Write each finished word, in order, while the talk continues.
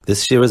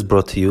This year is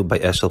brought to you by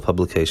Eshel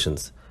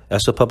Publications.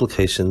 Eshel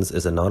Publications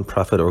is a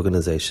non-profit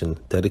organization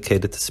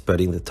dedicated to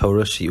spreading the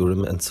Torah,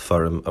 Shiurim, and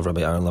Sefarim of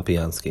Rabbi Aaron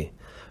Lapiansky.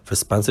 For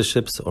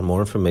sponsorships or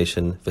more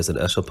information, visit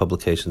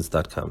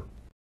eshelpublications.com.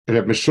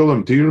 Reb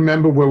Meshulam, do you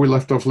remember where we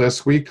left off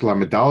last week?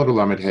 Lamed Daled or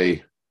Lamed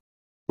Hey?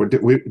 Or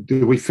did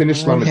we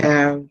finish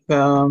Lamed?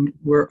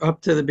 We're up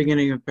to the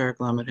beginning of Perek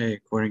Lamed Hey,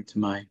 according to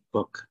my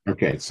book.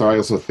 Okay, so I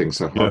also think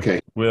so. Yeah, okay,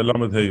 we're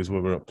Lamed Hey is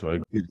where we're up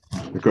to.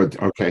 Good.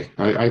 Okay,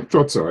 I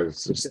thought so.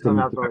 It's just,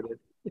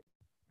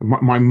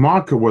 my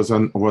marker was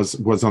on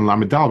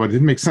Lamed Daled, but it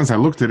didn't make sense. I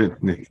looked at it.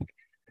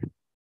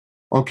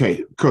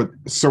 Okay, good.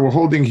 So we're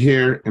holding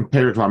here in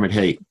Perek Lamed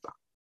Hey.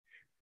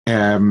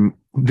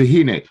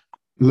 V'hine.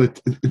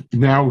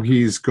 Now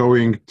he's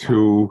going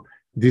to.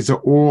 These are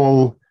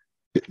all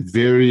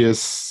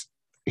various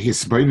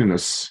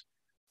hisbaininus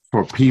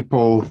for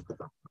people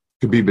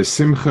to be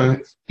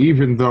besimcha,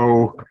 even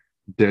though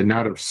they're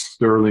not of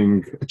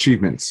sterling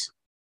achievements.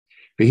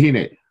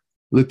 V'hine,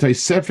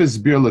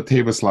 l'taisefes bir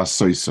l'tevas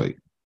lasoisoi.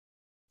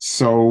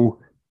 So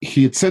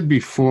he had said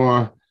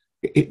before,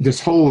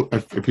 this whole,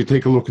 if you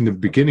take a look in the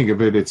beginning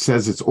of it, it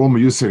says it's all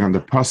meyusig on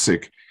the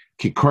pasuk.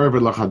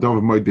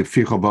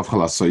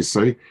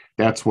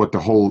 That's what the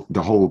whole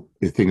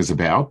thing is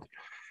about.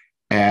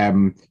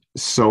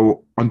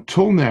 So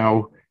until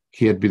now,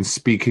 he had been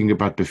speaking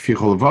about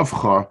befichol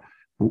vavcha.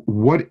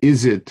 What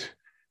is it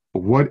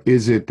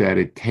that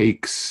it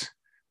takes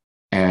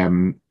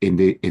in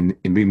being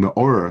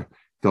me'ora,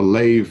 the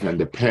leiv and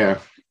the peh,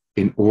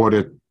 in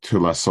order to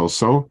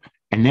lasoso?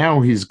 And now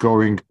he's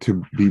going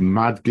to be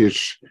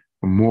madgish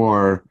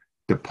more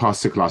the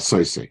pasuk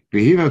lasoise.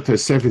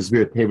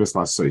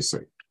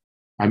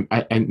 And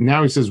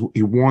now he says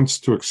he wants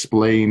to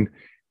explain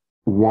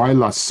why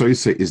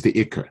lasoise is the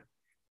ikar.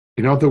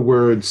 In other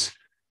words,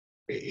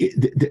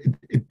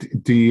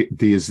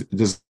 there's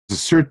a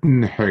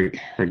certain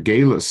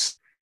hergelus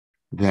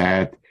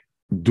that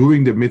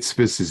doing the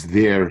mitzvahs is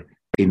there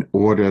in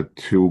order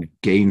to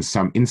gain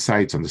some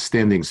insights,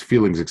 understandings,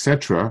 feelings,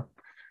 etc.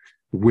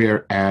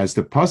 Whereas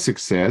the pasuk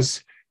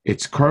says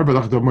it's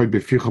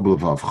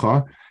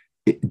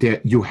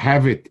that you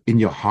have it in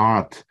your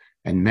heart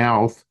and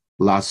mouth,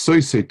 la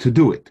soise, to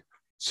do it.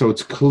 So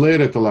it's clear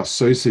that the la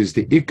soise is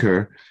the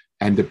ikar,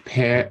 and the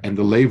peh and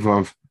the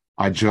levav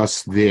are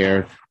just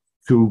there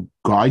to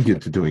guide you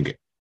to doing it.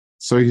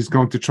 So he's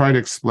going to try to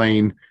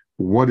explain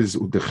what is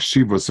the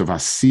chshivos of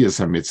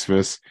asiyas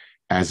mitzvahs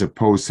as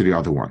opposed to the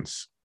other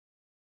ones.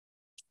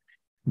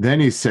 Then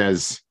he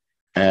says,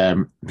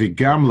 "V'gam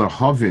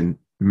lehavin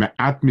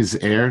me'at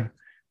miz'er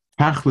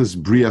tachlis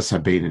brias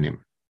habeinanim."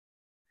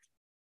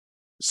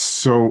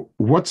 So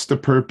what's the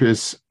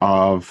purpose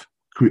of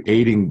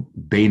creating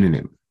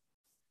Beinanim?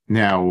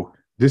 Now,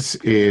 this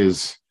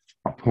is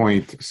a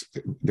point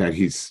that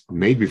he's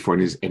made before,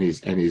 and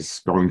he's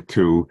going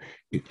to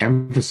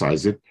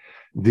emphasize it.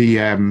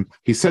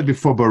 He said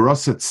before,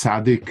 Barasa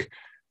Tzadik,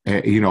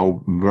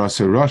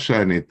 Barasa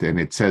Russia, and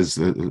it says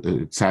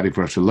Tzadik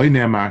Russia Lo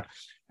Nemar,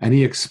 and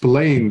he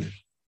explained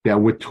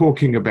that we're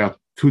talking about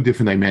two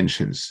different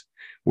dimensions.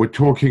 We're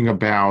talking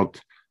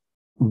about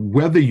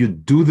whether you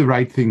do the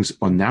right things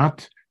or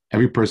not.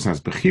 Every person has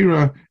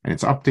bechira, and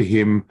it's up to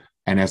him,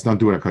 and has nothing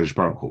to do with HaKadosh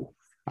Baruch Hu.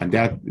 And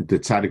that the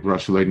tzaddik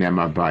Rasha Lo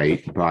Nema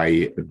by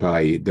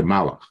the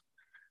Malach.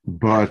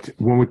 But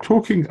when we're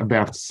talking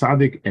about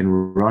tzaddik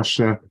and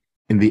Rasha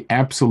in the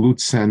absolute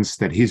sense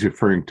that he's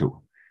referring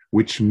to,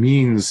 which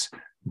means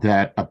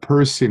that a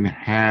person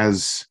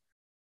has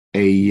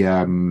a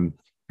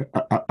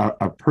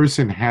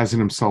person has in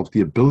himself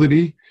the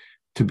ability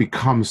to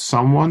become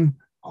someone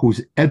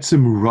whose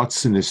etzem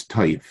rotzen is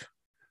toiv,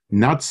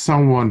 not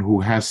someone who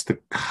has to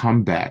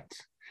combat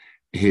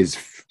his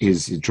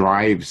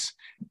drives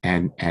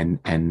and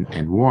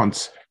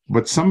wants,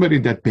 but somebody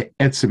that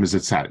be'etzem is a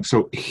tzaddik.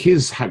 So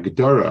his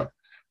hagdara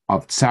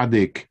of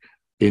tzaddik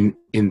in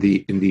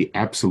the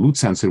absolute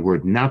sense of the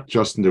word, not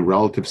just in the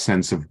relative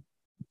sense of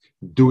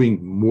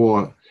doing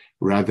more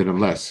rather than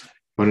less,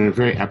 but in a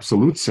very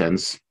absolute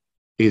sense,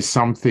 is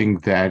something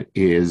that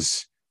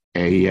is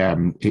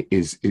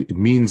it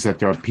means that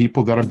there are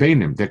people that are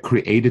beinim. They're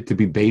created to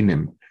be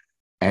beinim,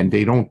 and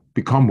they don't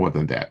become more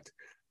than that.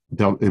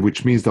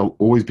 Which means they'll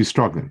always be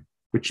struggling.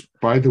 Which,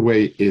 by the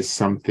way, is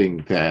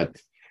something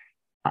that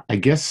I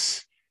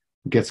guess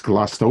gets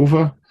glossed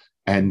over.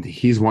 And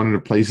he's one of the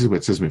places where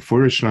it says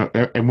mefurish.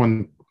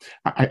 Everyone,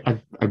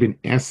 I've been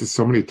asked this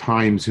so many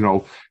times.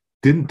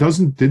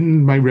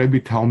 Didn't my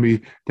Rebbe tell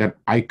me that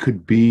I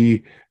could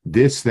be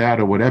this, that,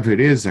 or whatever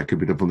it is? I could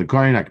be the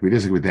Vulnikoin, I could be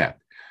this, I could be that.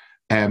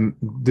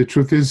 The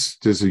truth is,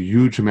 there's a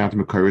huge amount of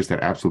Mekayos that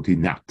absolutely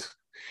not.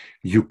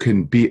 You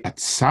can be a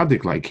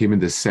tzaddik like him in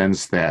the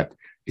sense that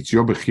it's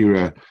your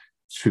bechira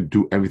to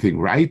do everything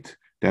right.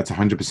 That's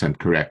 100%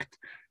 correct.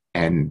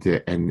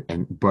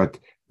 But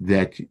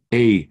that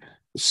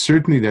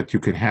certainly that you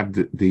can have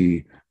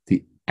the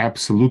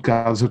absolute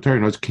Gadol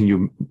Torah. Can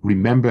you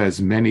remember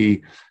as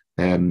many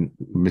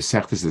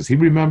Mesechta says he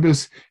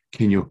remembers.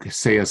 Can you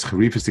say as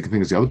charifistic a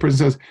thing as the other person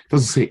says? It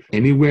doesn't say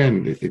anywhere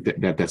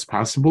that's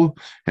possible.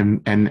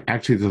 And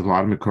actually, there's a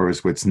lot of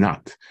Makoros where it's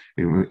not.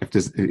 If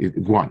there's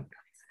one.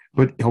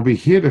 But over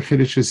here, the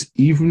Chiddush is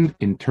even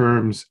in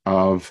terms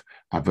of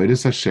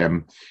Avodas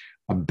Hashem,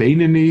 a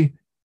Beinoni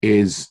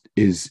is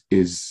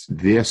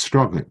there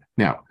struggling.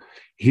 Now,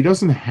 he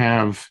doesn't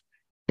have.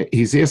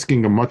 He's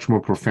asking a much more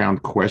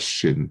profound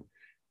question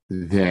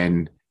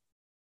than,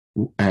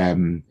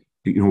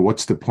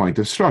 what's the point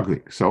of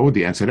struggling? So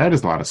the answer to that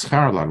is a lot of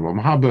schar, a lot of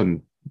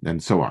mahaba,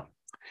 and so on.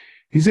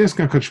 He's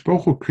asking, HaKadosh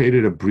Baruch Hu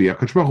created a bria.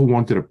 HaKadosh Baruch Hu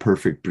wanted a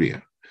perfect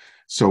bria.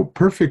 So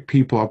perfect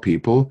people are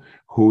people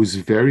whose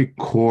very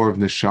core of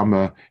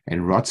neshama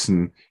and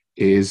ratzon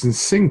is in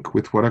sync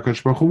with what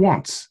HaKadosh Baruch Hu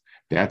wants.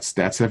 That's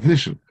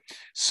definition.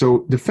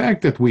 So the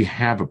fact that we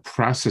have a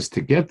process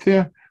to get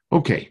there,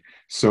 okay.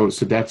 So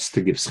that's to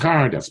give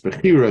schar, that's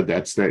bechira,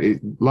 that's a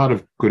lot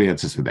of good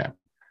answers for that.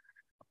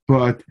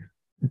 But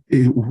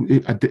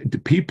the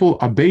people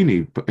are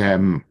beni,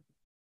 that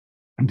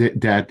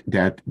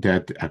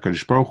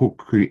HaKadosh Baruch Hu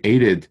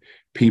created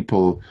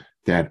people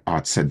that are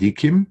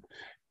tzaddikim,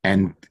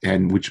 and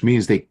which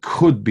means they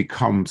could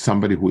become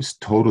somebody who is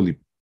totally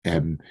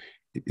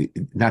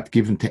not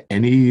given to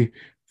any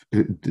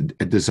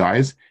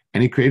desires,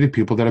 and he created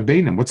people that are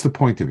beinim. What's the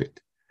point of it?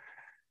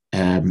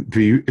 Tachlis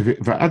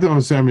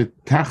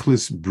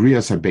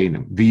brias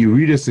habeinim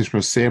v'yuridas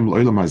nishmasem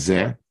lo'olam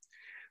hazeh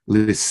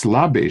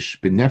lislabish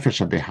b'nefesh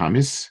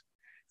habehamis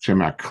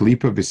shema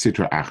klipa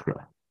v'sitra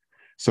achra.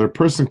 So a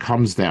person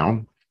comes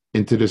down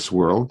into this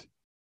world,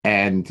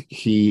 and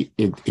he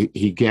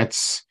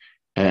gets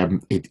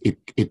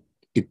it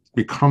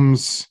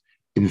becomes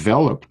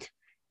enveloped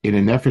in a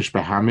nefesh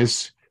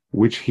behamis,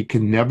 which he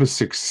can never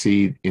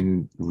succeed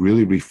in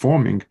really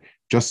reforming,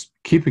 just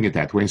keeping it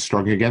that way and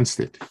struggling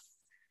against it.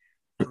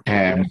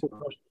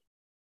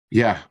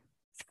 Yeah.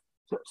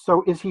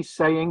 So is he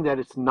saying that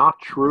it's not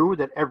true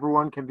that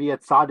everyone can be a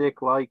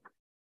tzaddik like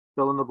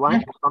fill in the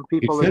blank? Yeah. Some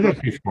people he said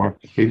that before.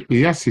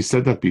 Yes, he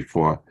said that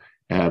before.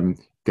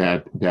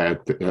 That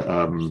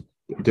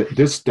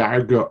this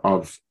darga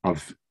of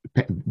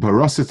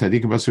barasa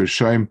tzaddikim basur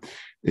shoyim,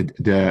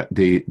 the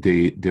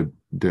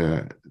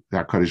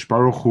HaKadosh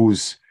Baruch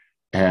Hu's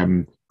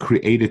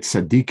created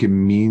tzaddikim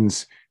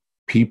means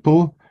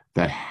people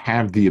that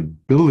have the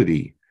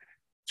ability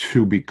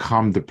to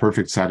become the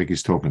perfect tzaddik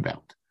he's talking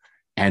about,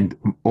 and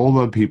all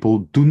other people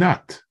do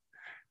not.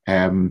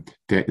 Their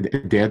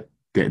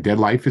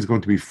life is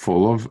going to be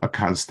full of a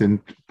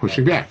constant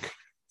pushing back.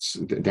 So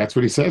that's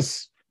what he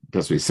says.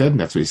 That's what he said, and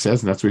that's what he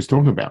says, and that's what he's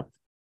talking about.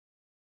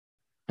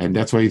 And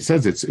that's why he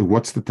says it's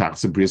what's the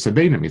tax of Bria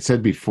Sabenim. It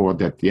said before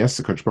that yes,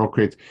 the Kodesh Baruch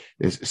Hu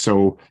is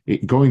so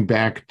going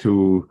back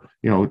to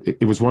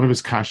it was one of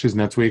his kashas, and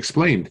that's what he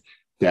explained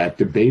that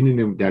the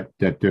Beinim that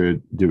the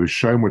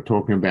Rishonim were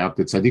talking about,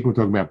 that Tzaddik were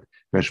talking about,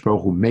 Kodesh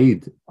Baruch Hu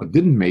made or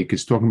didn't make,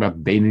 is talking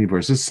about Beinim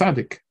versus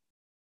Tzaddik.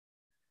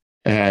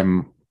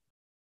 Now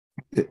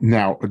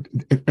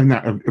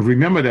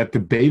remember that the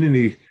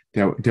Beinoni,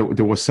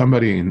 there was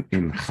somebody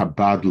in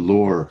Chabad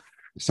lore,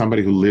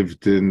 somebody who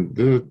lived in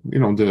the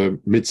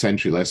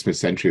mid-century, last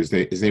mid-century.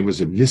 His name was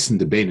Nissen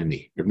the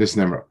Beinoni,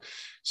 Nissen Emerald.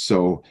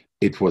 So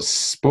it was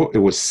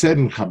said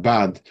in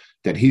Chabad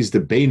that he's the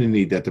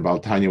Beinoni that the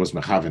Tanya was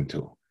mechaven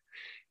to.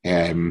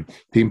 The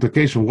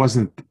implication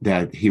wasn't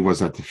that he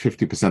was at the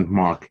 50%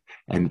 mark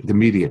and the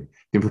median.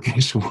 The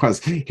implication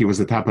was he was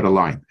the top of the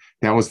line.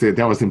 That was the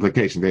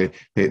implication.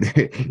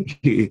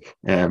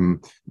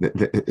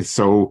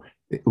 So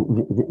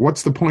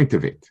what's the point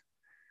of it?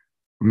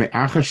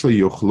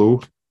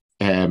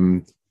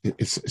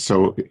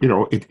 So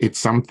it's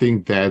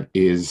something that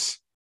is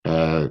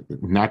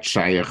not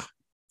shaykh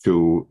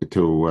to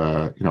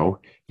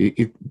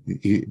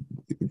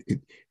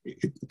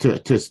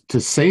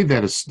say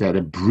that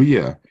a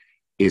bria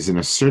is in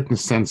a certain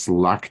sense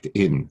locked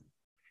in.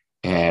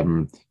 He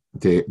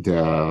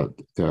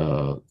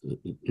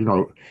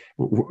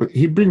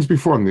brings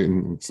before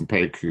in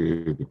Perek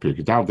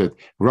that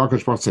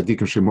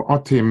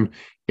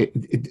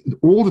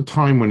all the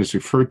time when it's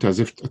referred to as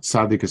if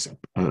tzaddik is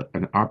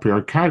an a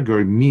priori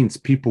category, means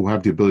people who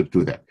have the ability to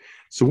do that.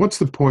 So what's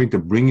the point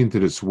of bringing into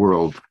this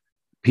world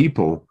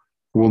people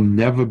who will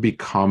never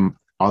become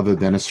other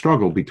than a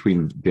struggle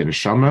between the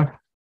neshama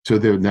to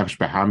the nefesh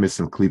behamis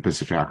and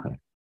klipas shachar?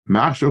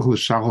 Ma'ashach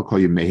l'shachal kol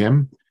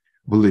yemehem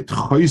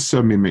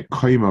v'litchoisa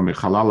mimekayma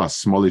mechalala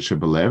smoli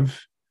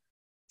shebelev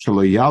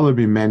shelo yala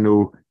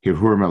bimenu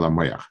hirhur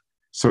melamoyach.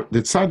 So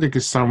the tzaddik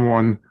is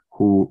someone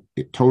who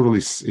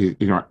totally,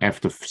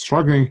 after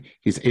struggling,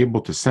 he's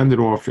able to send it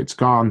off, it's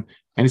gone,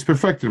 and he's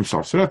perfected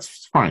himself. So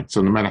that's fine.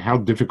 So no matter how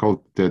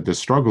difficult the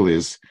struggle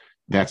is,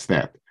 that's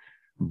that.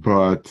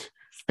 But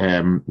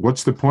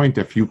what's the point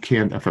if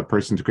a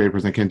person's a great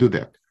person can't do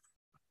that?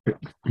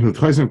 And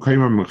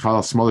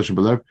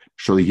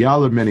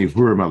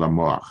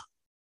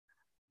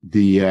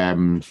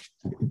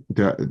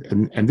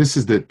this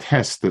is the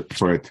test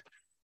for it.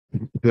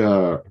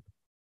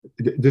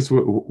 This is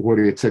what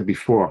he had said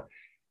before.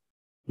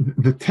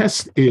 The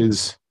test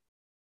is,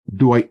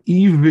 do I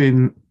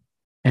even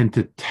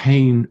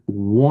entertain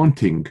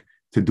wanting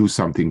to do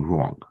something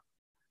wrong?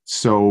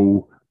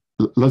 So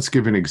let's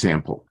give an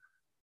example.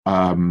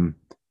 There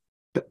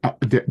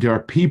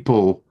are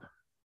people,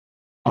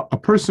 a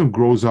person who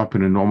grows up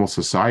in a normal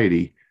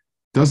society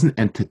doesn't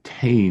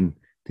entertain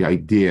the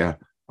idea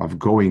of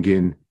going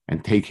in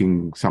and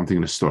taking something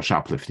in a store,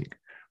 shoplifting.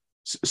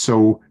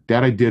 So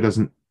that idea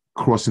doesn't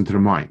cross into the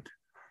mind.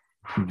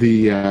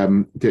 The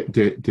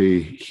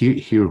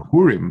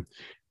Hirurim,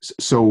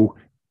 so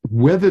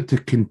whether to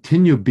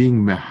continue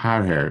being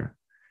meharer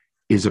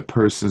is a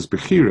person's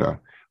bechira,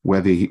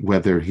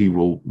 whether he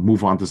will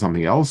move on to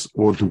something else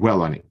or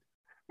dwell on it.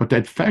 But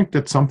that fact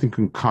that something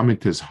can come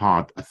into his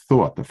heart, a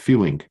thought, a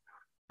feeling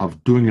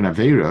of doing an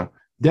avera,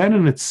 that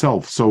in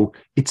itself, so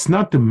it's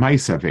not the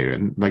mais avera.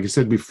 And like I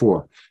said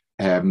before,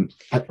 a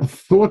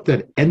thought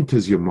that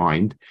enters your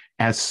mind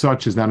as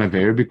such is not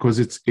avera because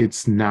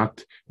it's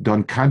not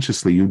done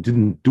consciously. You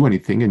didn't do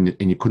anything and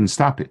you couldn't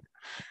stop it.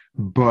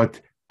 But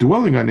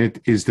dwelling on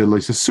it is the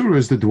loisasura,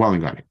 is the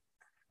dwelling on it.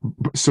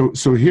 So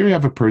here you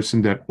have a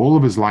person that all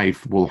of his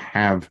life will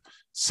have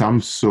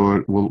some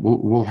sort,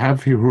 will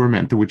have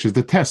hirurmenta, which is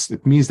the test.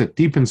 It means that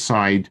deep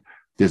inside,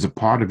 there's a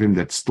part of him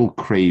that still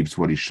craves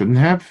what he shouldn't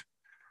have.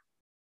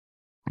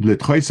 The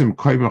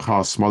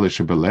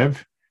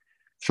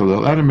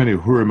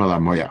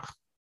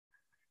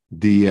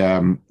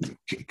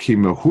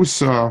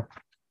kimehusa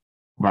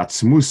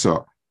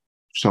vatzmusa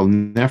shel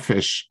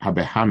nefesh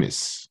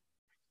habehamis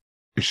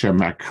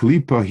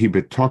shemaklipa hi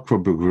betokva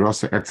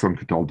begrosa etzlam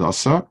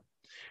kedoldasa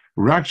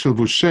rak shel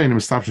vushein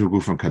mistaf shel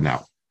gufan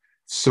kanal.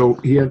 So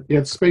he had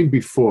explained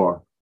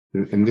before,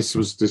 and this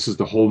is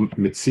the whole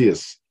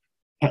mitzias.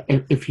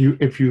 If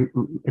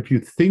you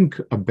think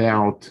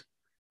about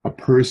a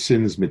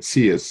person's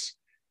mitzias,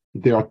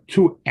 there are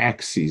two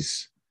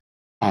axes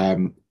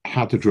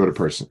how to draw the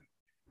person.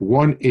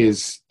 One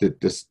is the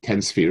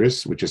 10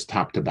 spheres, which is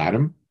top to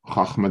bottom,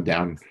 chachma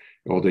down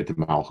all the way to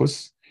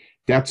malchus.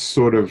 That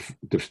sort of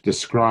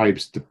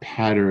describes the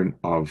pattern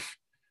of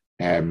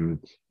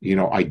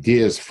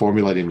ideas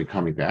formulating and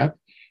becoming that.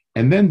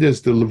 And then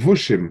there's the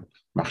levushim,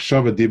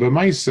 machshava diba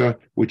maisa,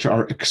 which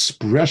are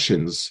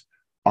expressions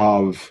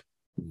of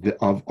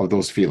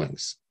those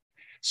feelings.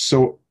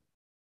 So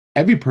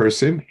every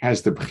person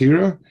has the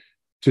bechira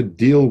to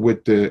deal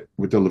with the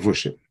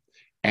levushim,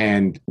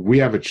 and we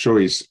have a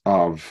choice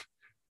of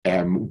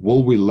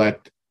will we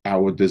let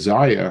our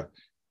desire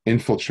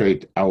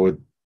infiltrate our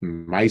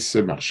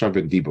maisa, machshava,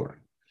 and dibur.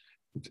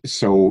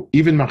 So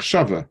even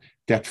machshava,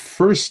 that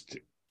first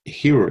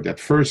hero, that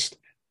first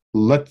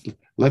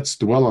let's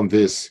dwell on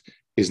this,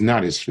 is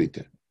not his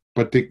shlita.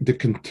 But the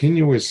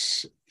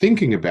continuous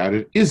thinking about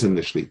it is in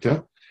the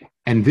shlita,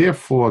 and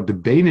therefore the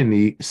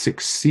Beinani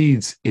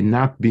succeeds in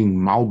not being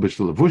malbish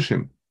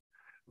levushim.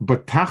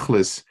 But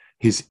tachlis,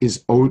 the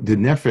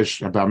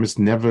nefesh abamis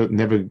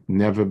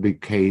never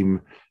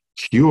became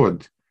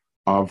cured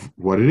of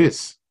what it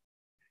is.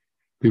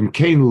 So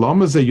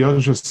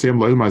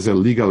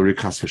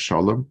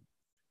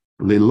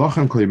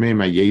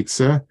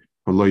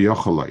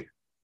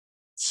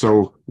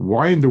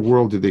why in the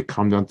world did they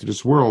come down to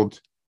this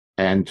world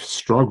and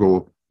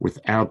struggle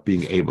without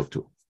being able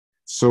to?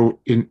 So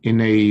in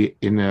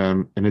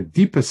a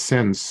deeper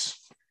sense,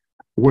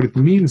 what it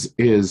means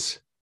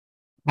is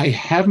I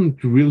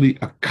haven't really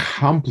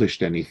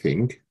accomplished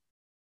anything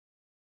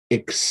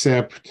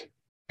except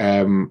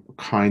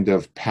kind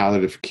of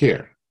palliative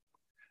care.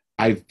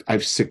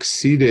 I've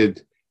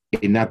succeeded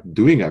in not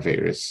doing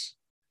averis,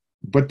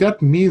 but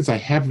that means I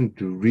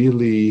haven't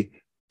really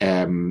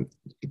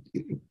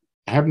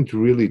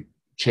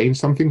changed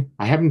something.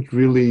 I haven't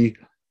really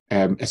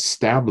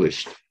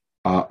established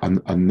a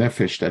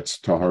nefesh that's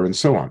tahar and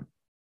so on.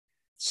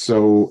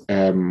 So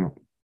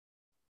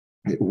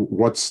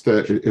what's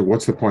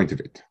the point of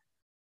it?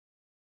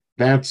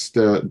 That's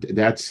the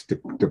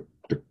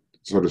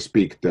so to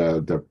speak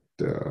the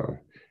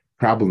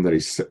problem that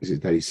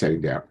he's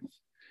setting down,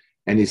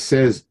 and he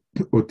says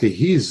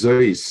utehi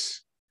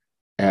zois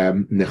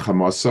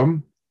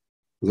nechamasam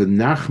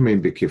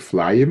lenachmen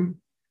bekiflayim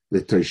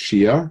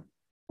letoshia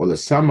or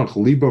lesamach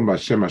libam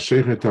b'Hashem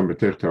ashechetam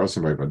b'terech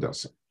terasam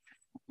v'ivadasa.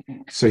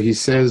 So he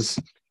says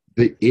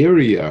the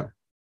area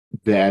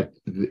that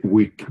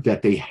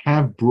they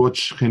have brought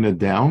Shechina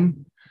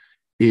down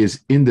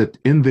is in the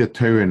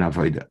Torah and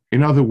Avodah.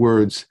 In other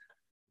words,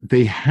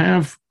 they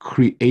have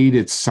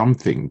created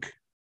something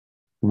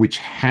which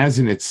has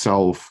in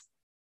itself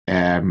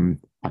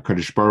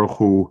HaKadosh Baruch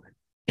Hu,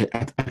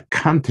 a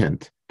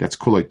content that's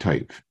kulei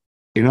toiv.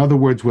 In other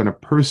words, when a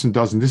person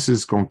doesn't, this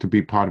is going to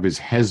be part of his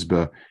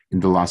hezbah in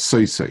the last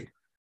soisei.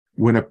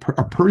 When a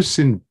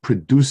person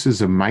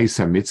produces a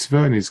ma'isa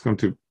mitzvah, and he's going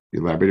to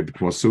elaborate a bit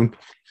more soon,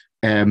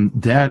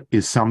 that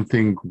is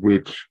something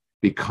which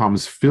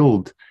becomes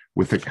filled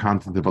with the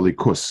content of a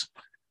likus.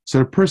 So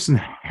the person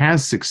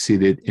has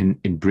succeeded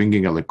in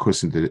bringing a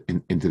likus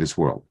into this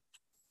world.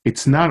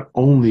 It's not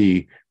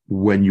only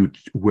when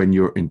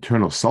your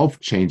internal self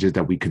changes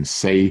that we can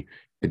say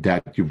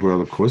that you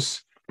brought a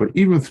likus, but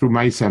even through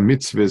Maisa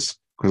mitzvahs,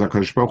 because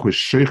HaKadosh Baruch Hu is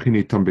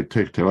sheichini tam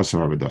b'teich terasa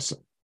v'avedasa.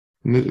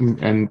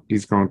 And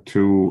he's going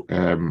to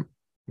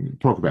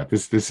talk about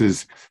this. This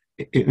is,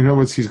 in other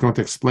words, he's going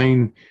to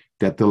explain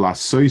that the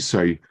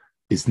lasoisai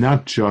is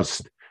not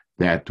just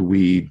that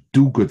we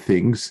do good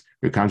things,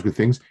 we accomplish good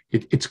things.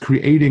 It's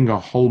creating a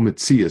whole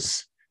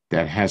mitzias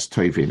that has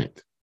toiv in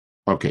it.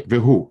 Okay,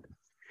 vehu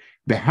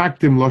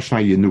behakdim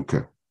loshna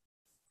yenuka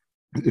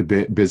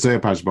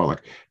bezoya pashbalak.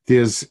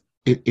 There's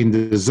in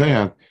the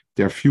Zohar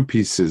there are a few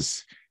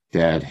pieces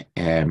that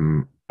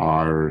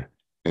are.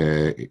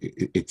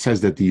 It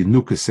says that the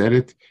yenuka said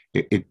it.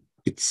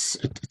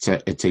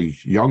 It's a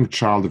young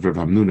child of Rav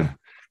Hamnuna.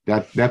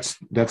 That's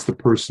the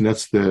person.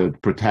 That's the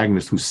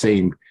protagonist who's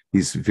saying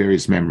these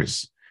various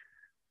memories.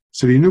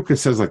 So the Yenuka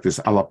says like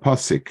this: Ala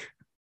pasik,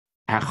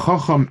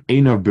 hachacham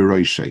einav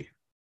beroishei.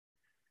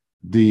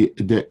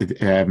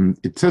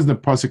 It says in the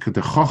pasuk that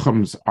the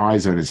chacham's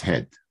eyes are on his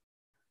head.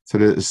 So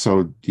the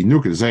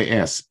Yenuka they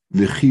ask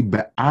v'chi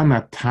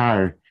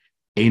be'anatar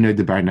einav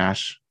de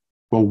barnash.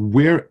 Well,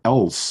 where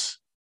else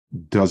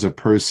does a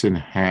person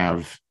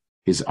have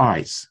his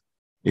eyes?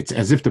 It's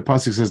as if the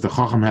pasuk says the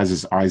chacham has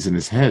his eyes in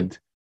his head.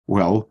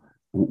 Well,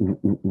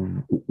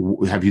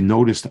 have you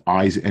noticed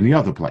eyes any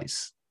other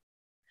place?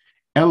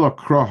 Ela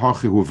kra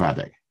hachi hu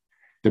vade.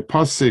 The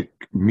pasuk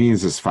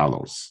means as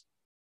follows.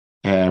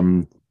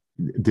 The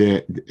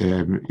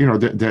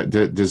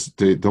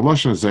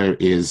lashon there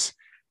is,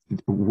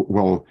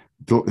 well,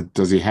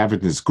 does he have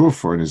it in his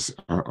goof or in his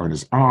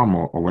arm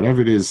or whatever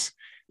it is?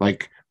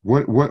 Like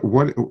what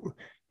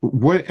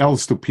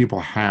else do people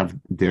have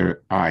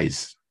their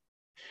eyes?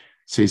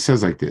 So he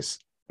says like this: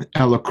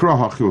 Ela kra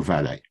hachi hu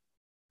vade.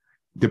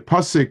 The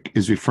pasuk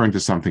is referring to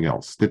something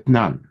else. That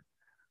none.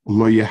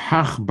 Lo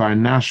yehach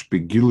barnash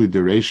begilu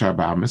dereisha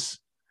ba'amis.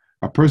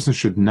 A person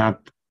should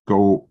not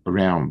go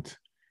around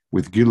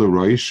with gilu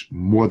roish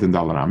more than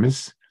dollar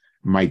amis.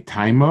 My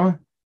taima,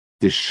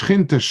 the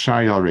shchinta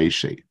shayal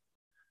reishe.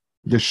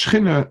 The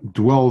shchina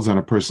dwells on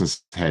a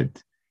person's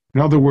head. In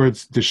other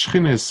words, the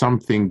shchina is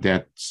something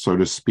that, so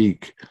to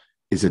speak,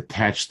 is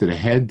attached to the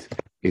head.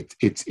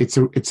 It's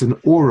an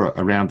aura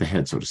around the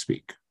head, so to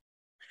speak.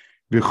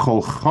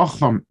 V'chol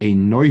chacham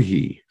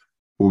einohi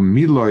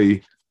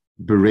umiloi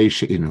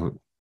bereisha inhu.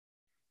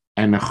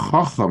 And a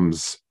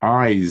chacham's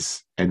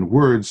eyes and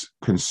words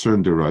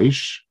concern the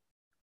roish.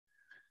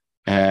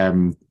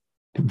 Inun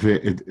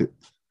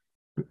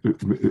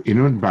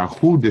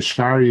bahu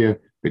desharia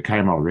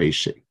b'kaim al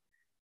reisha.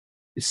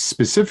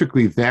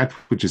 Specifically, that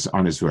which is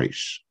on his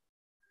roish.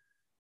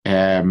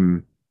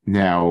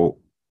 Now,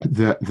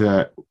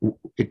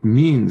 it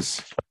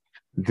means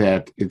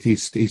that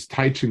he's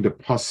teaching the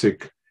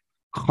pasuk.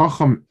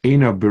 Chacham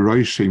Eina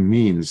Beroishe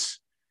means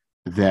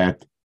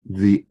that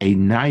the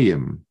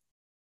einayim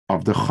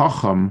of the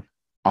Chacham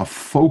are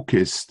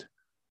focused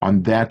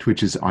on that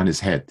which is on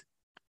his head.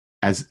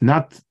 As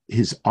not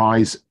his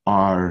eyes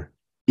are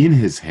in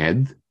his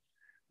head,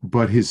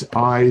 but his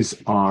eyes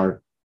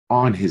are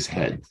on his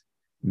head,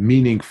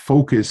 meaning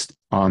focused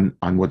on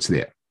what's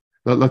there.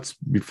 Let's,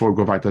 before we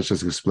go back, let's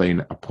just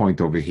explain a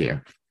point over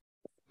here.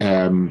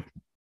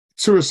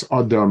 Tzuras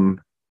Adam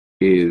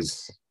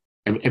is...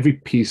 And every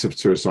piece of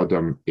Tzuras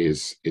Adam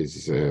is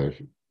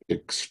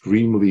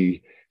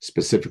extremely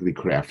specifically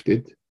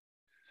crafted.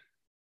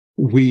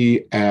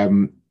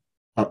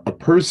 A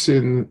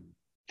person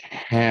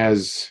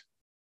has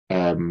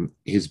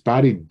his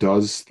body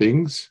does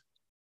things.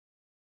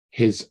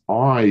 His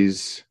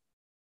eyes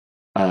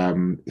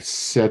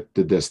set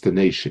the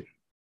destination.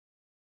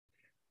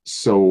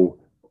 So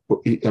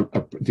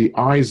the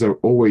eyes are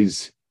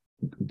always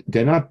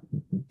they're not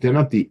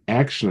the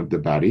action of the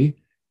body,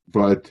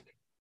 but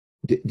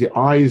the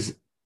eyes,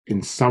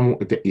 in some,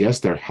 yes,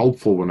 they're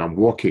helpful when I'm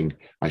walking.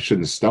 I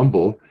shouldn't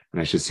stumble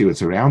and I should see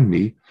what's around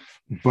me.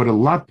 But a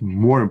lot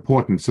more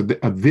important, so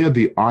there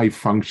the eye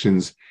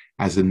functions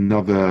as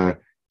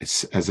another,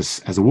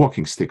 as a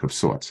walking stick of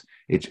sorts.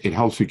 It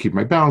helps me keep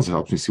my balance. It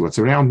helps me see what's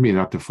around me and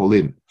not to fall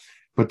in.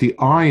 But the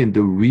eye, in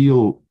the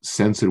real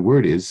sense of the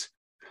word, is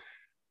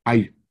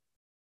I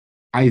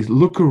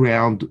look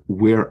around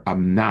where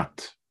I'm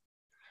not.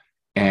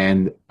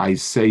 And I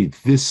say,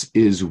 this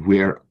is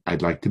where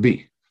I'd like to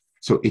be.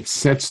 So it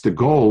sets the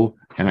goal,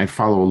 and I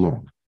follow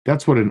along.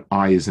 That's what an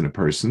eye is in a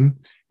person.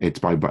 It's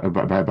by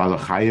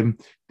Balachayim,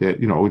 that,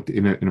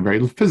 in a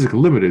very physical,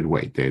 limited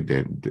way.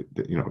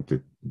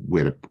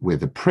 Where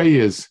the prey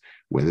is,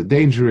 where the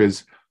danger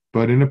is.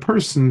 But in a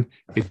person,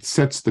 it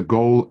sets the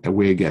goal and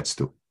where it gets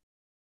to.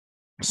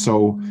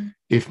 So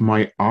if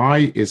my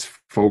eye is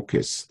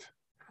focused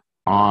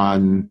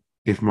on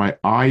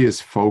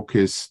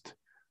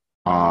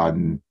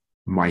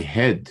my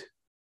head,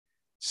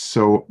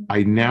 so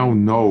I now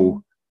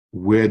know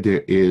where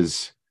there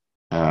is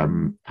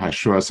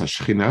Hashras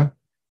Hashchina.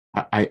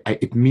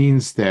 It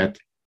means that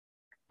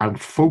I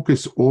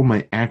focus all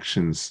my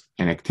actions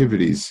and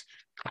activities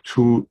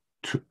to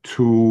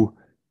the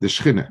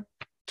Shchina,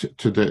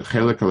 to the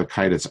Chelek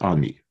Alakai that's on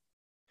me.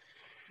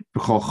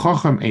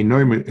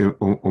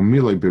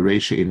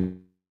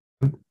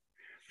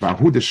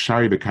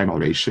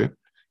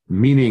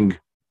 meaning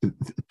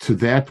to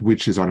that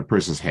which is on a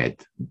person's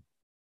head.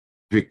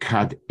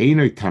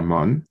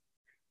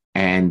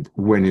 And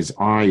when his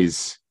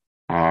eyes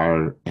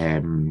are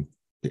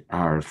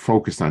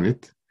focused on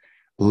it,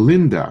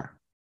 Linda,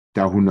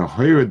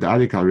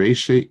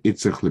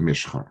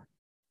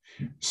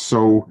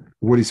 so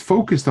what he's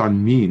focused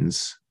on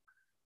means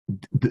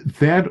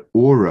that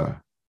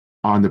aura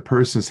on the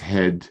person's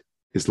head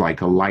is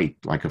like a light,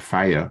 like a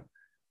fire,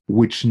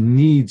 which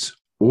needs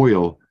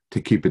oil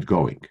to keep it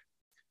going.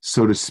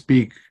 So to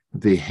speak,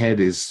 the head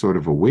is sort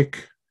of a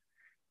wick,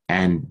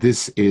 and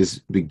this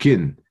is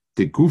begin.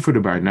 The gufa de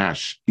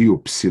barnash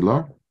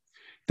iupsila,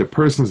 the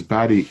person's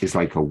body is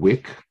like a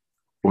wick,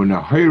 or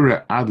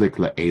nahira adlik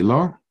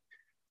la'ela,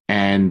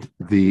 and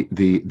the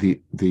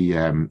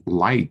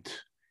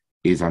light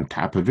is on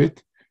top of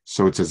it.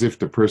 So it's as if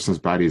the person's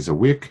body is a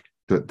wick,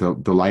 the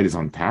light is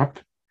on top.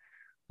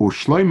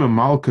 Ushloima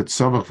malkat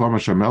savach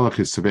v'mashamelach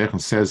is sevech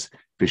and says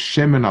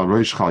b'shemen al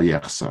roish chal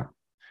yechsa.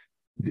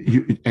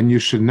 And you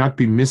should not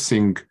be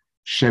missing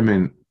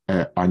shemen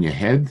on your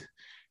head,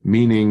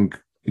 meaning,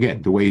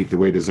 again, the way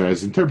the Zohar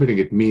is interpreting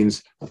it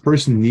means a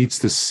person needs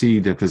to see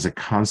that there's a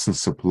constant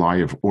supply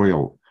of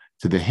oil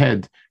to the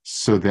head,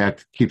 so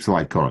that keeps the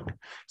light going.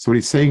 So what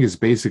he's saying is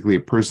basically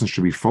a person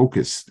should be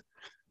focused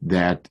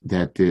that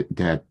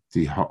the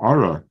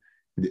ha'ara,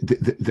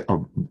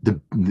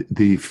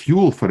 the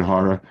fuel for the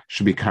ha'ara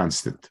should be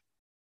constant.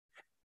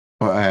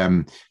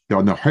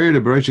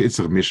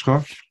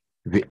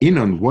 The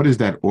inon, what is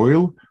that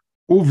oil?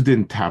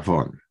 Uvdin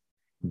tavon,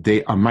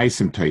 de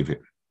amaisim tovim.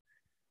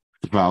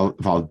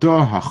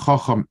 Valdo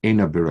hachacham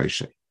ena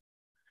beroishe.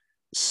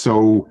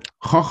 So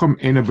chacham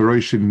ena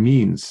beroishe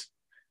means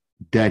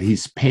that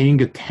he's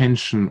paying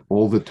attention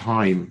all the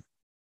time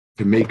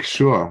to make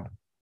sure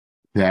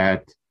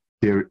that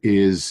there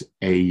is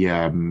a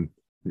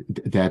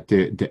that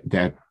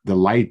the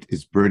light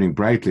is burning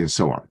brightly and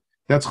so on.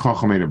 That's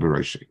chacham ena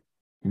beroishe.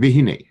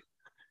 Vihine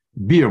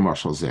bir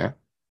mashal zeh.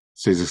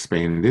 So he's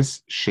explaining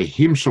this.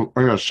 Shehim shel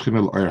oyer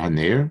shchinel oyer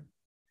haner,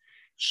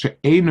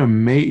 she'ena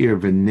meir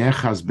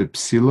v'nechas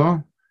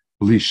b'psila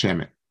bli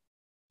shemen.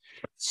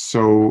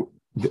 So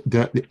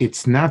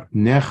it's not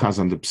nechas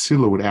on the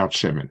psila without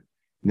shemen.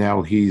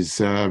 Now he's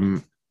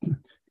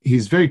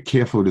very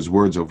careful with his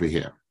words over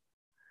here.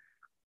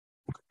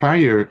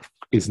 Fire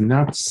is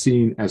not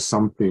seen as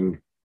something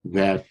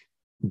that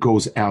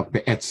goes out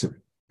be'etzim.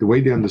 The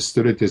way they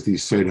understood it is the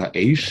Yisod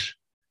ha'esh,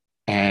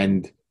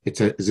 and it's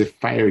as if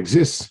fire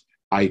exists.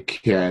 I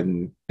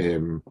can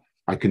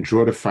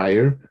draw the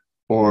fire,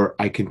 or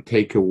I can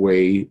take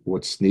away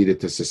what's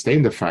needed to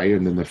sustain the fire,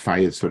 and then the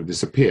fire sort of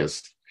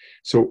disappears.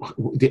 So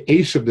the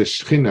Eish of the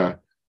Shechina,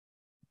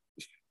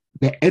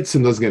 the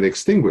Etzim doesn't get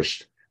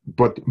extinguished,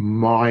 but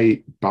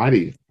my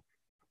body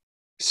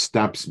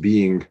stops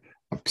being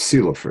a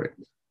psila for it.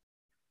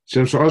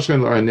 So the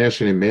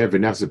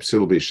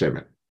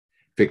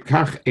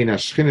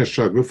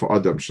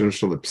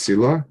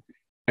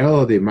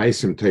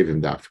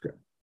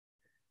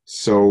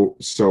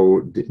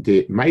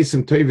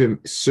Maisim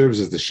Tovim serves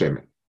as the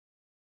Shemen.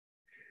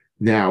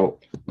 Now,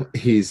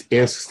 he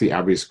asks the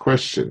obvious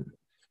question.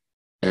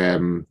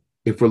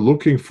 If we're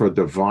looking for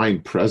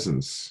divine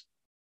presence,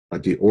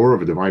 the aura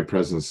of a divine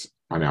presence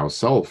on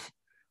ourselves,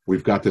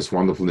 we've got this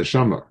wonderful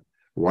neshama.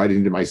 Why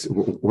didn't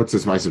what's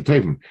this Maisim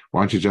Tovim?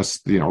 Why don't you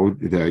just, you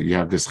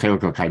have this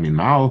Chelek al Kaimin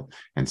Mal,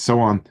 and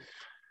so on.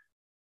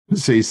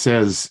 So he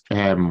says,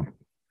 so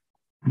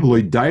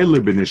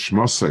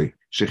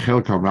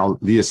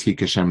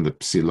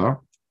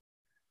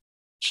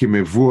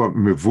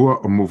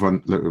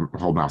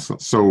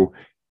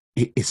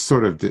it's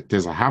sort of,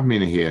 there's a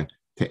havmina here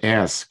to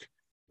ask,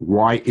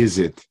 why is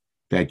it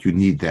that you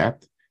need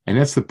that? And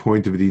that's the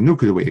point of the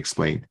Inukah, the way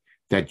explained,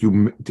 that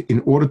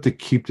in order to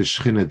keep the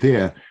Shechina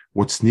there,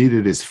 what's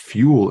needed is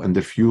fuel, and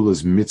the fuel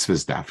is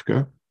mitzvahs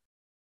dafka.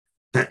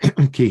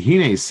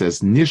 Kehine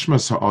says,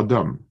 Nishmas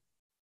ha'adam,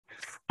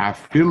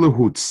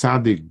 afilahu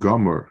tzadik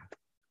gomer,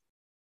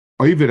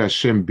 Oiver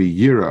Hashem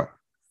biyira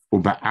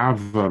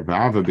uba'ava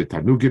v'ava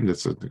b'tanugim.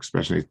 That's an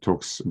expression he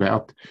talks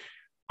about.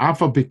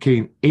 Ava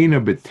became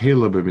ena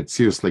betela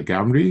b'metzius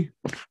legamri,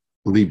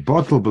 li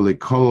botol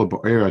b'likol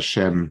b'oir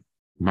Hashem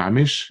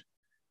mamish,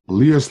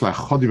 lios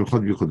lachodim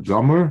v'chod v'chod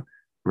gomer,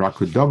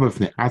 rakudov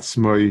v'fnei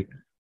atzmoi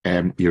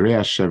yirei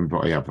Hashem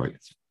b'oyavoy.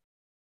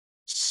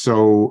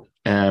 So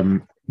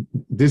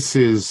this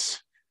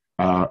is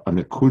an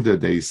akuda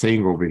that he's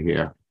saying over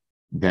here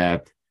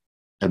that,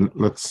 and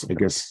let's, I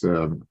guess,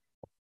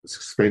 let's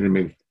explain to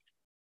me.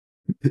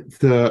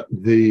 The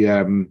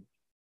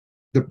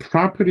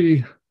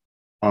property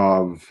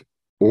of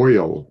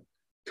oil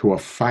to a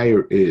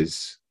fire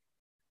is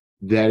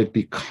that it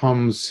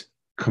becomes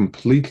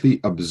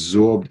completely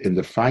absorbed in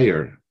the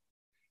fire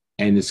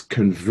and is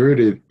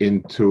converted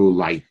into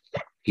light,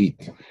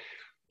 heat.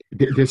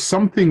 There's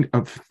something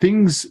of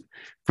things,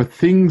 for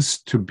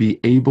things to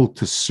be able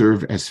to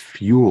serve as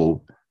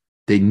fuel,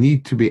 they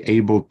need to be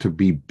able to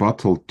be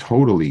bottled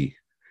totally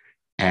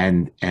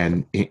and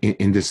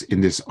in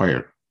this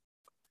oil.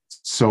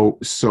 So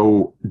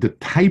the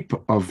type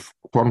of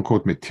quote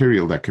unquote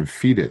material that can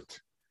feed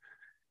it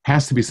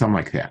has to be something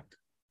like that.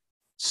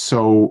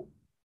 So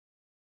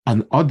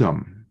an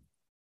Adam,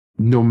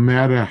 no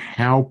matter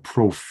how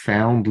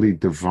profoundly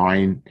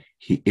divine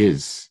he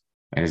is,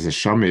 and as a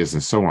Shama is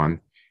and so on,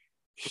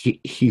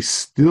 he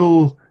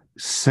still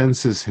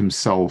senses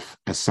himself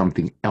as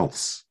something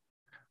else.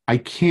 I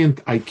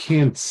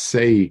can't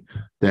say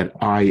that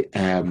I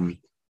am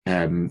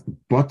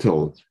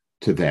bottled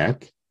to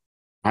that.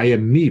 I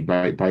am me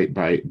by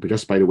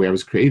just by the way I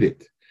was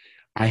created.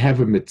 I have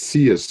a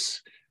metzias,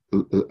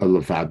 a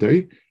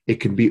levado. It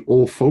can be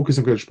all focused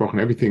on Kodesh Baruch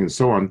and everything and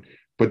so on.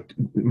 But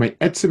my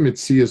etzem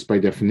metzias by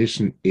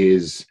definition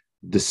is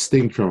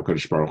distinct from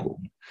Kodesh Baruch Hu.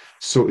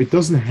 So it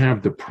doesn't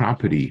have the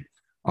property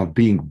of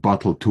being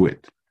bottled to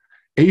it.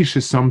 Eish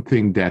is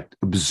something that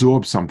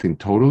absorbs something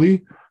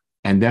totally,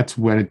 and that's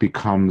when it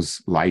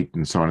becomes light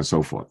and so on and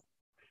so forth.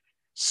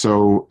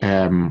 So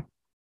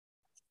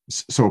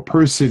so a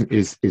person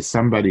is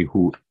somebody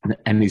who,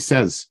 and he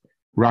says,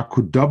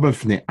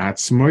 Rakudabavne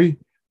atzmoi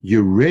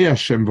yirei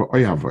Hashem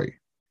v'oyavoy.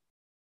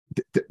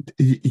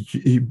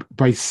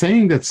 By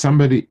saying that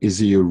somebody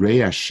is a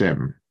yirei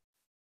Hashem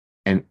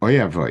and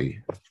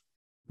oyavoy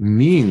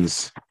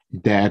means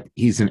that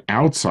he's an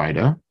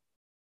outsider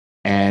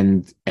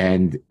and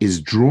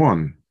is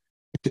drawn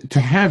to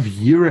have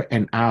yira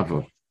and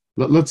ava.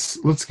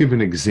 Let's give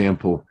an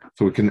example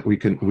so we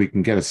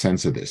can get a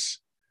sense of this.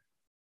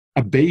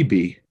 A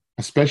baby,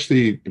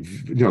 especially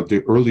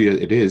the earlier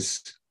it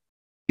is,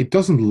 it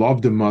doesn't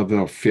love the mother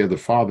or fear the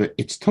father.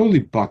 It's totally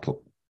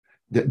bottled.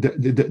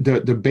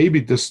 The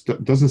baby just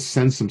doesn't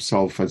sense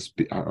himself as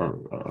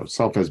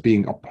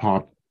being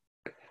apart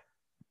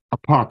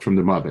from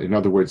the mother. In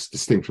other words,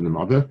 distinct from the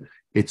mother.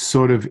 It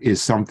sort of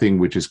is something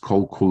which is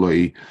kol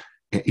kuloi.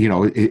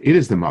 It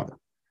is the mother.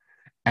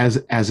 As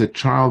a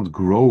child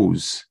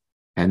grows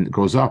and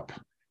goes up,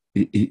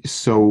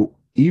 so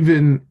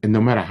even no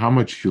matter how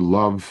much you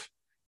love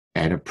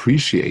and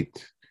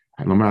appreciate,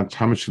 and no matter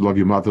how much you love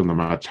your mother, no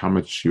matter how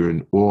much you're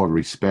in awe,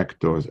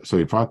 respect, or so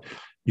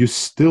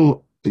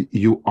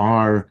you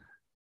are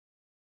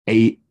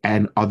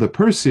an other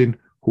person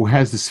who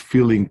has this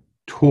feeling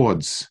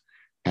towards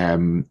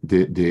the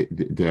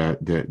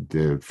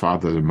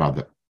father, the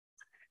mother.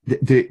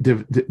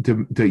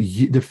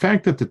 The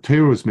fact that the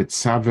Torah is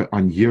mitzvah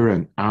on Yira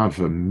and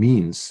Ava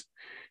means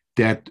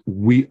that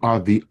we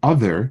are the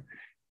other,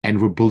 and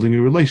we're building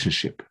a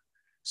relationship.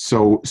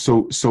 So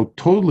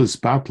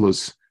totalist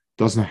batlus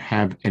doesn't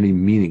have any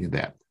meaning in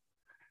that.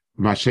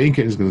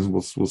 Mashenken is going to,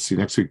 we'll see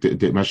next week.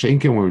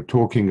 Mashenken, when we're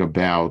talking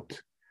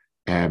about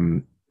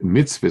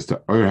mitzvahs,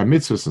 the Orah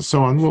mitzvahs, and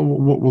so on,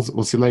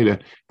 we'll see later.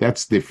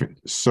 That's different.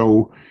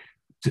 So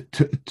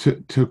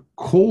to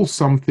call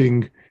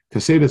something,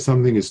 to say that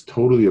something is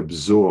totally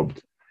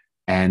absorbed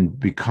and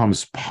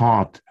becomes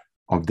part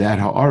of that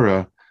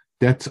ha'ara,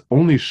 that's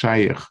only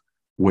shaykh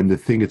when the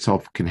thing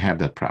itself can have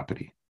that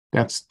property.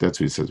 That's what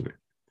he says.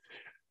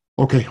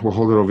 Okay, we'll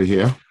hold it over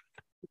here.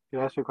 Can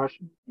I ask you a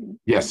question?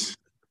 Yes.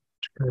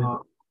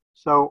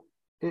 So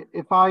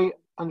if I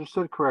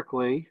understood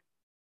correctly,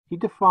 he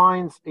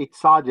defines a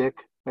tzaddik,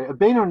 a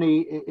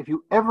Benoni. If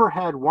you ever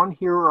had one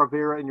hero of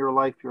Avera in your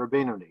life, you're a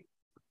Benoni.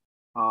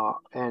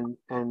 And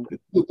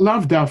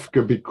Lav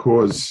dafka,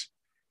 because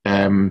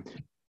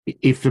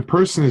if the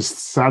person is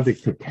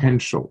tzaddik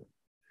potential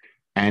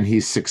and he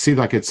succeeds,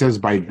 like it says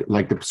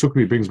like the Pesukah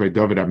he brings by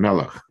David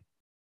HaMelech,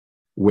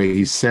 where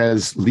he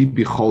says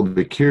libi chol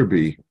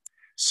b'kirbi.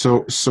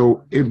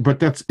 But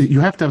that's, you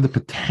have to have the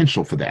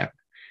potential for that.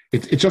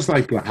 It's just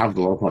like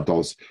Havdalah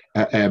adults.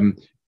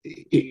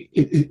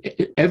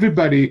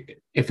 Everybody,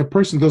 if a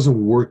person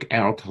doesn't work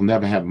out, he'll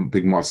never have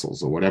big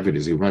muscles or whatever it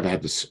is. He'll never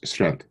have the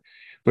strength.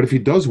 But if he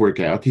does work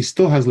out, he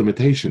still has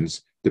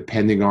limitations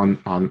depending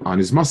on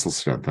his muscle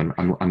strength,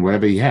 on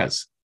whatever he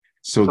has.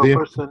 So a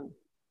person,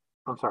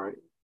 I'm sorry.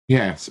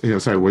 Yes.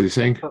 Sorry. What are you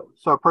saying?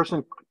 So a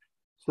person.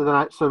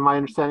 So my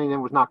understanding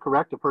then was not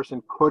correct. A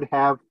person could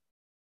have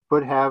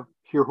hirhure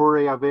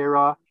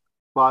avera,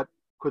 but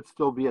could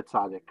still be a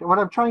tzaddik. And what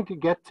I'm trying to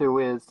get to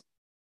is,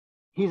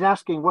 he's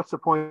asking, what's the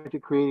point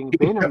of creating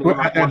Benoni?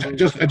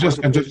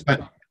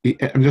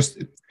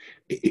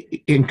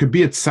 It could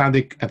be a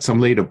tzaddik at some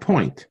later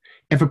point.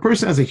 If a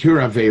person has a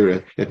hirhure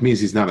avera, that means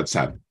he's not a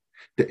tzaddik.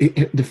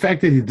 The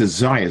fact that he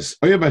desires,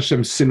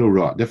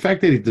 the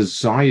fact that he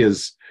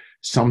desires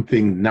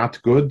something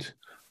not good,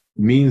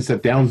 means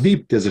that down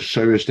deep there's a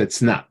shorish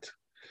that's not.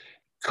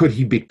 Could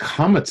he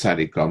become a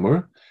tzaddik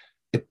gomer?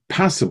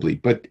 Possibly,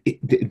 but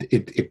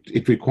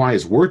it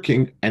requires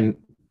working and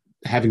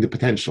having the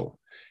potential,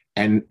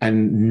 and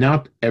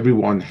not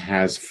everyone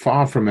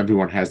far from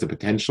everyone has the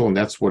potential, and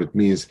that's what it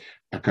means.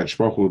 HaKadosh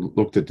Baruch Hu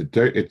looked at the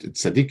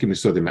tzaddikim, he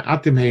saw the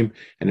me'atim heim,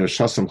 and it was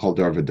shasam chol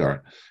dar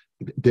v'dar.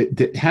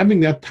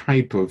 Having that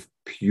type of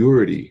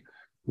purity,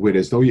 where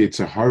there's no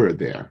yetzer hara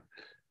there,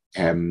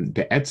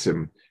 the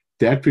etzim,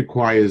 that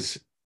requires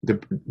the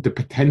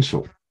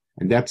potential,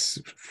 and that's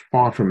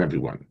far from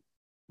everyone.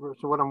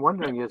 So what I'm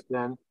wondering is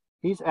then,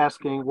 he's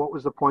asking, what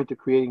was the point of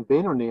creating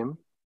Benonim?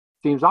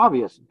 seems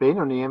obvious.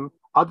 Beinonim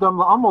Adam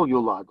la'amol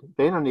yulad.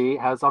 Benoni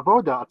has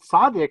avoda. A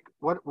tzaddik.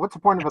 What's the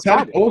point of a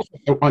tzaddik?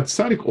 A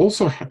tzaddik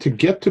also to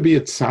get to be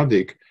a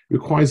tzaddik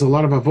requires a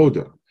lot of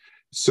avoda.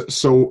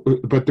 So,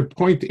 but the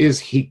point is,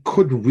 he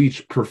could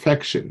reach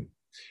perfection,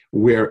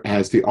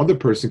 whereas the other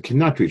person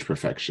cannot reach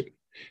perfection.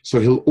 So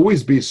he'll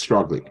always be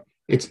struggling.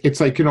 It's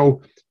like,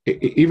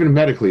 even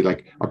medically,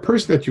 like a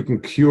person that you can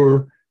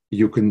cure,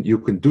 you can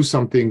do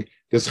something.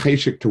 There's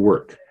cheshik to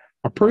work.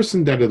 A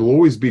person that it'll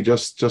always be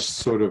just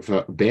sort of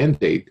a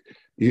band-aid.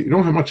 You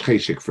don't have much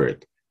cheshik for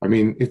it. I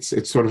mean, it's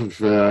sort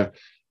of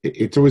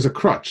it's always a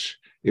crutch.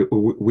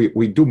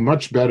 We do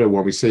much better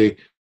when we say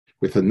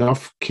with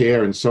enough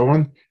care and so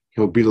on,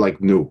 he'll be like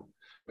new.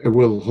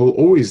 He'll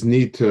always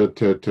need to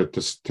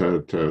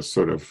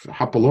sort of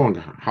hobble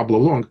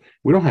along.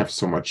 We don't have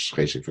so much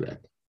cheshik for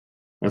that.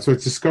 That's why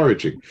it's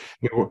discouraging.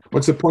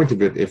 What's the point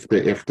of it if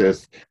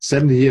there's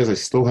 70 years I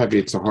still have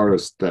the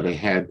Saharas that I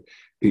had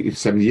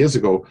 70 years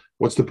ago?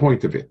 What's the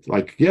point of it?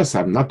 Like, yes,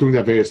 I'm not doing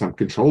that various, I'm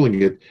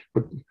controlling it,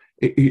 but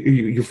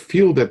you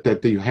feel that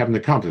you haven't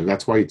accomplished.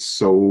 That's why it's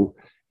so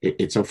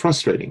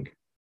frustrating.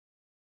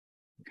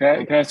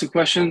 Can I ask a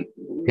question?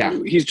 Yeah.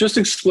 He's just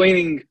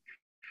explaining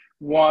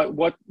how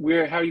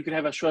you could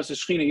have Ashras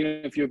Shechina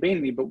even if you're a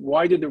Beinoni, but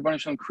why did the Rebbeinu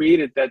Shalom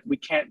create it that we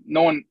can't?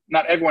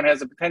 Not everyone has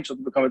the potential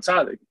to become a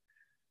tzaddik.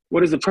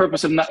 What is the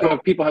purpose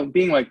of people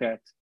being like that?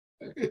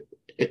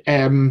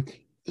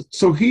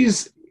 So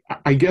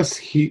I guess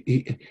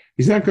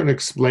he's not going to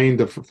explain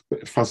the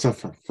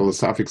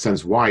philosophic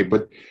sense why,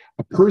 but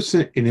a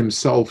person in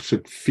himself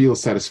should feel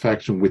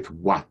satisfaction with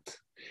what?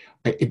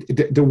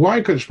 The why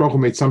Kadosh Baruch Hu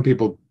made some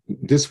people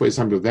this way,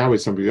 some people that way,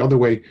 some people the other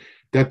way.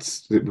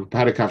 That's the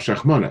Perek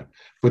Shachmana.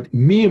 But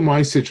me in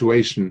my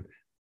situation,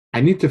 I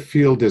need to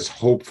feel there's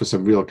hope for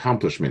some real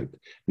accomplishment.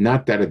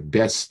 Not that at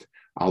best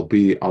I'll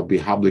be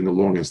hobbling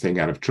along and staying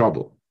out of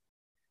trouble.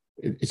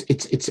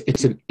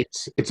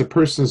 It's a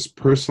person's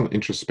personal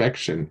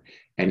introspection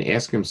and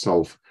ask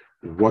himself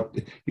what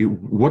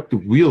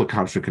real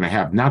accomplishment can I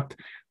have? Not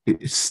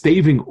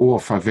staving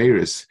off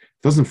Averis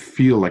doesn't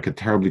feel like a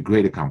terribly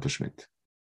great accomplishment.